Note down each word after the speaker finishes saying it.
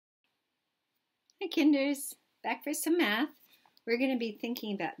Hi Kinders, back for some math. We're going to be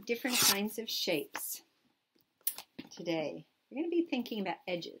thinking about different kinds of shapes today. We're going to be thinking about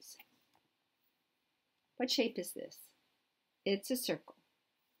edges. What shape is this? It's a circle.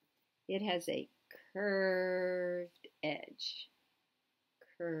 It has a curved edge.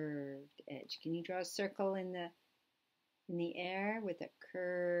 Curved edge. Can you draw a circle in the air with a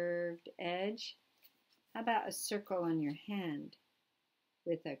curved edge? How about a circle on your hand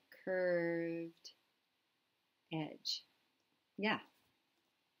with a curved edge? Yeah,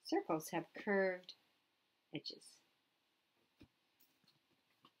 circles have curved edges.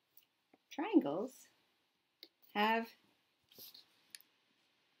 Triangles have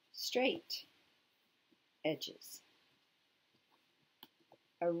straight edges.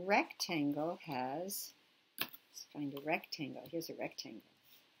 A rectangle has, let's find a rectangle. Here's a rectangle.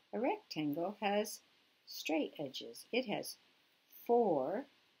 A rectangle has straight edges. It has 4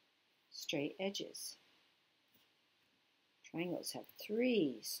 straight edges. Triangles have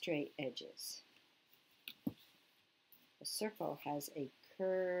 3 straight edges. A circle has a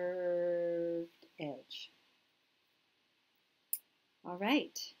curved edge. All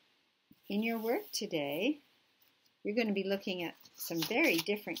right, in your work today, you're going to be looking at some very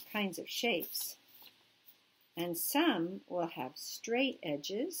different kinds of shapes. And some will have straight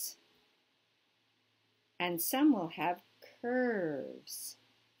edges, and some will have curves,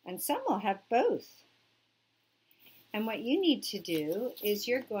 and some will have both. And what you need to do is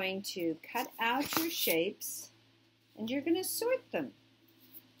you're going to cut out your shapes and you're going to sort them.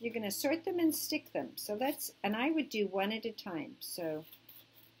 You're going to sort them and stick them. So and I would do one at a time. So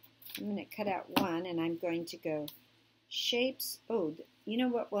I'm going to cut out one and I'm going to go shapes. Oh, you know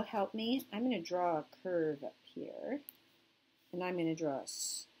what will help me? I'm going to draw a curve up here. And I'm going to draw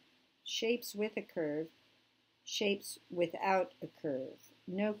shapes with a curve, shapes without a curve,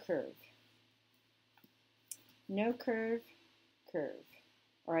 no curve. No curve, curve.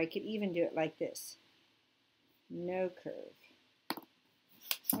 Or I could even do it like this. No curve.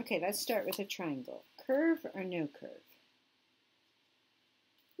 Okay, let's start with a triangle. Curve or no curve?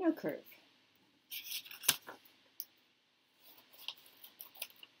 No curve.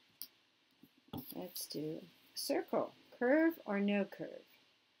 Let's do a circle. Curve or no curve?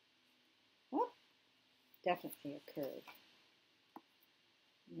 Oh, definitely a curve.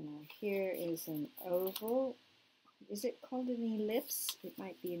 Now here is an oval. Is it called an ellipse? It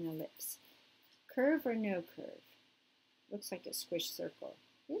might be an ellipse. Curve or no curve? Looks like a squished circle.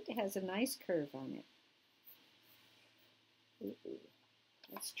 It has a nice curve on it. Ooh.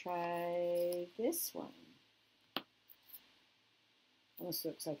 Let's try this one. Almost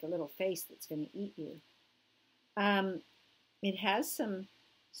looks like a little face that's going to eat you. It has some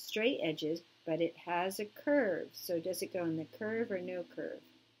straight edges, but it has a curve. So does it go in the curve or no curve?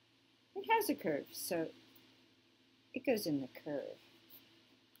 It has a curve, so it goes in the curve.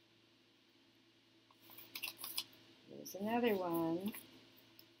 Here's another one.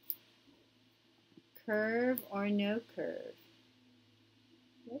 Curve or no curve?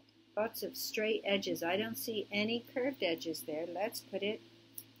 Look, lots of straight edges. I don't see any curved edges there. Let's put it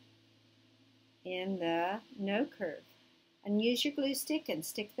in the no curve. And use your glue stick and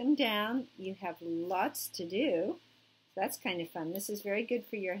stick them down. You have lots to do. That's kind of fun. This is very good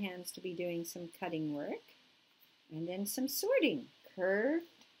for your hands to be doing some cutting work. And then some sorting. Curved,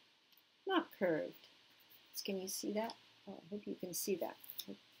 not curved. Can you see that? Oh, I hope you can see that.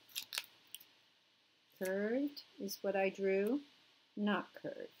 Curved is what I drew, not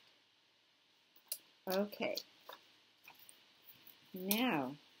curved. Okay.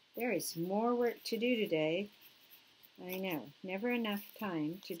 Now, there is more work to do today. I know, never enough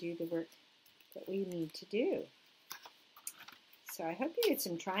time to do the work that we need to do. So I hope you did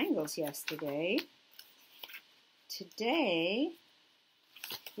some triangles yesterday. Today,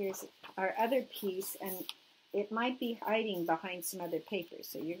 here's our other piece, and it might be hiding behind some other papers,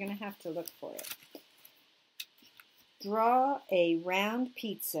 so you're going to have to look for it. Draw a round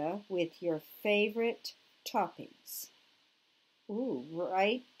pizza with your favorite toppings. Ooh,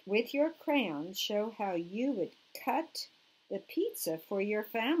 right with your crayon, show how you would cut the pizza for your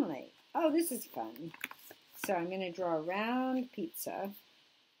family. Oh, this is fun. So I'm going to draw a round pizza.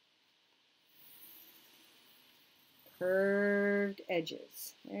 Curved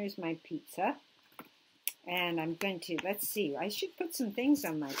edges. There's my pizza. And I'm going to, let's see, I should put some things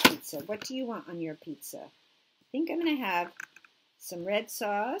on my pizza. What do you want on your pizza? I think I'm going to have some red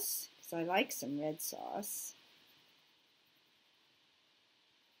sauce, because I like some red sauce.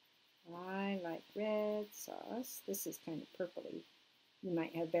 I like red sauce. This is kind of purpley. You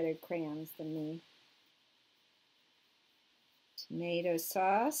might have better crayons than me. Tomato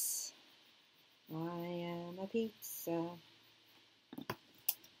sauce. I am a pizza.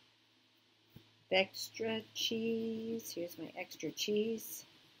 Extra cheese. Here's my extra cheese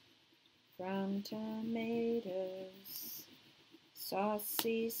from tomatoes.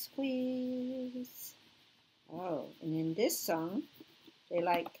 Saucy squeeze. Oh, and in this song, they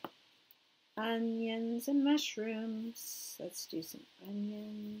like onions and mushrooms. Let's do some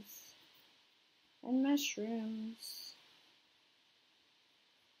onions and mushrooms.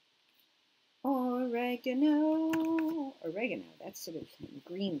 Oregano. Oregano, that's sort of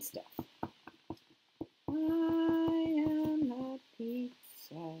green stuff. I am a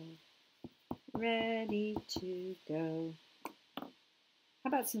pizza, ready to go. How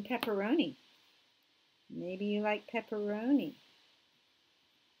about some pepperoni? Maybe you like pepperoni.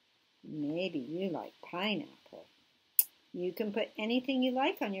 Maybe you like pineapple. You can put anything you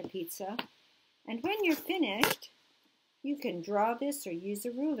like on your pizza. And when you're finished, you can draw this or use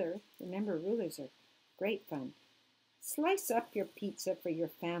a ruler. Remember, rulers are great fun. Slice up your pizza for your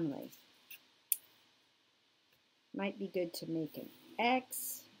family. Might be good to make an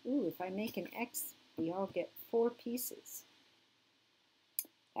X. Ooh, if I make an X, we all get 4 pieces.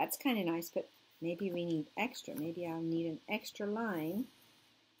 That's kind of nice, but maybe we need extra. Maybe I'll need an extra line.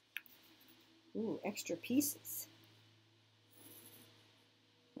 Ooh, extra pieces.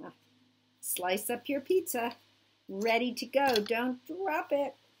 Slice up your pizza. Ready to go. Don't drop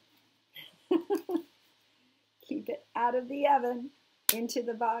it. Keep it out of the oven. Into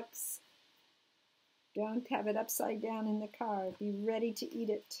the box. Don't have it upside down in the car. Be ready to eat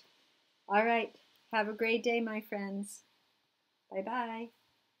it. All right. Have a great day, my friends. Bye-bye.